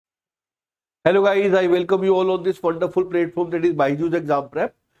Hello guys, I welcome you all on this wonderful platform that is BYJU'S Exam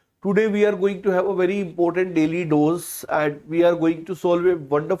Prep. Today we are going to have a very important daily dose and we are going to solve a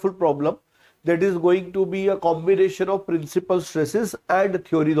wonderful problem that is going to be a combination of principal stresses and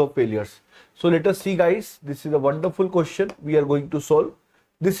theories of failures. So let us see guys, this is a wonderful question we are going to solve.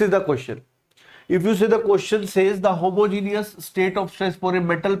 This is the question. If you say the question says the homogeneous state of stress for a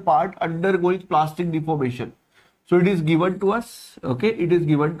metal part undergoing plastic deformation. So it is given to us, okay, it is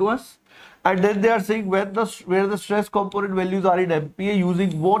given to us. And then they are saying where the stress component values are in MPa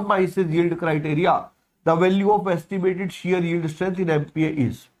using von Mises yield criteria, the value of estimated shear yield strength in MPa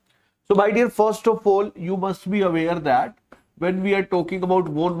is. So my dear, first of all, you must be aware that when we are talking about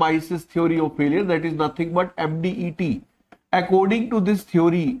von Mises theory of failure, that is nothing but MDET. According to this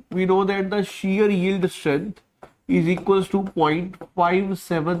theory, we know that the shear yield strength is equals to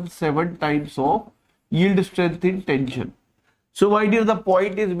 0.577 times of yield strength in tension. So my dear, the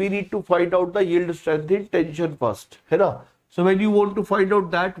point is we need to find out the yield strength in tension first. So when you want to find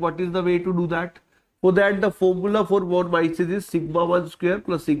out that, what is the way to do that? For that, the formula for von Mises is sigma 1 square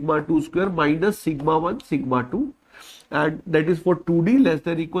plus sigma 2 square minus sigma 1 sigma 2, and that is for 2D less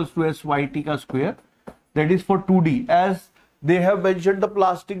than equals to SYT ka square. That is for 2D. As they have mentioned, the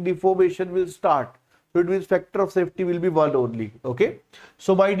plastic deformation will start. So it means factor of safety will be 1 only. Okay.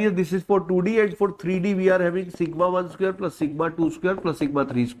 So my dear, this is for 2D, and for 3D we are having sigma 1 square plus sigma 2 square plus sigma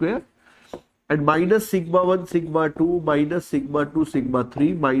 3 square and minus sigma 1 sigma 2 minus sigma 2 sigma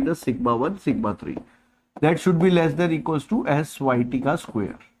 3 minus sigma 1 sigma 3. That should be less than equals to SYT ka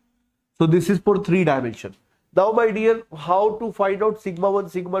square. So this is for 3 dimension. Now my dear, how to find out sigma 1,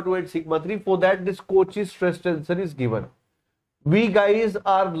 sigma 2 and sigma 3? For that, this Cauchy's stress tensor is given. We guys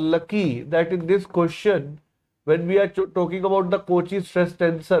are lucky that in this question, when we are talking about the Cauchy's stress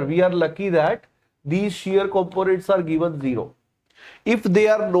tensor, we are lucky that these shear components are given 0. If they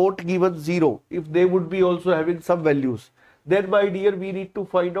are not given 0, if they would be also having some values, then my dear, we need to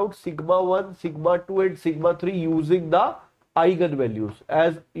find out sigma 1, sigma 2 and sigma 3 using the eigenvalues.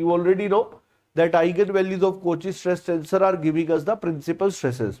 As you already know that eigenvalues of Cauchy's stress tensor are giving us the principal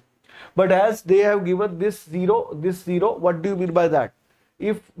stresses. But as they have given this 0, what do you mean by that?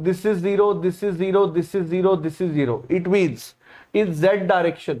 If this is 0, this is 0, this is 0, this is 0, it means in Z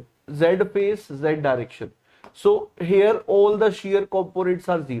direction, Z phase, Z direction. So here all the shear components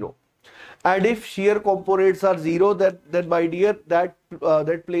are 0. And if shear components are 0, then my dear, that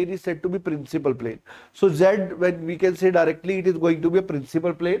plane is said to be principal plane. So Z, when we can say directly, it is going to be a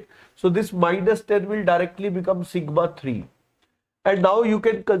principal plane. So this minus 10 will directly become sigma 3. And now you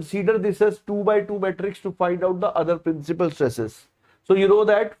can consider this as 2 by 2 matrix to find out the other principal stresses. So you know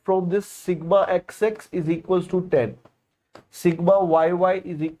that from this sigma xx is equals to 10, sigma yy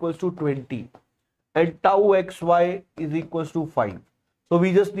is equals to 20, and tau xy is equals to 5. So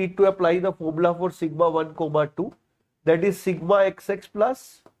we just need to apply the formula for sigma 1 comma 2, that is sigma xx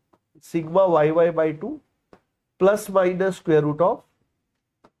plus sigma yy by 2 plus minus square root of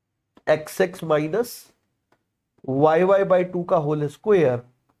xx minus yy by 2 ka whole square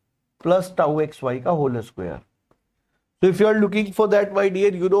plus tau xy ka whole square. So if you are looking for that, my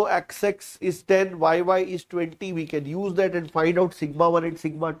dear, you know xx is 10, yy is 20. We can use that and find out sigma 1 and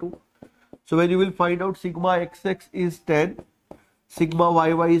sigma 2. So when you will find out sigma xx is 10, sigma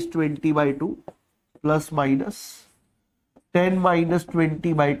yy is 20 by 2 plus minus 10 minus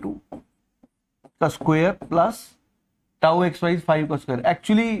 20 by 2 ka square plus tau xy is 5 ka square.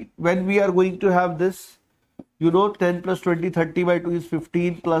 Actually, when we are going to have this, you know 10 plus 20, 30 by 2 is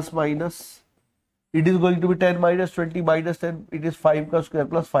 15 plus minus. It is going to be 10 minus 20 minus 10. It is 5 ka square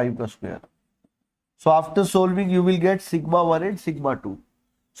plus 5 ka square. So after solving, you will get sigma 1 and sigma 2.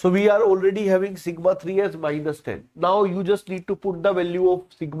 So we are already having sigma 3 as minus 10. Now you just need to put the value of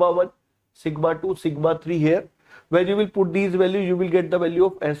sigma 1, sigma 2, sigma 3 here. When you will put these values, you will get the value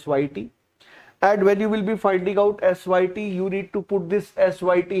of SYT. And when you will be finding out SYT, you need to put this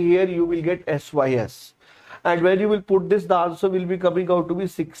SYT here, you will get SYS. And when you will put this, the answer will be coming out to be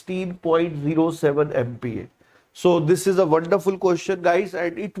 16.07 MPa. So this is a wonderful question, guys,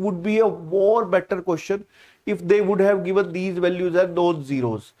 and it would be a more better question if they would have given these values as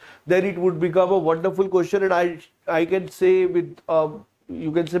non-zeros. Then it would become a wonderful question, and I can say with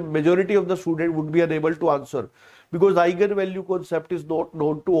you can say majority of the student would be unable to answer because eigenvalue concept is not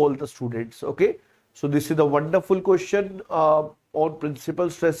known to all the students. Okay, so this is a wonderful question on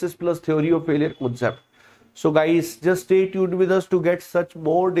principal stresses plus theory of failure concept. So guys, just stay tuned with us to get such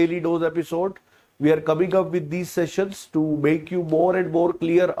more daily dose episode. We are coming up with these sessions to make you more and more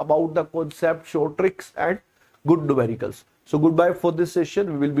clear about the concept, short tricks and good numericals. So goodbye for this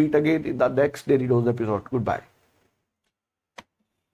session. We will meet again in the next daily dose episode. Goodbye.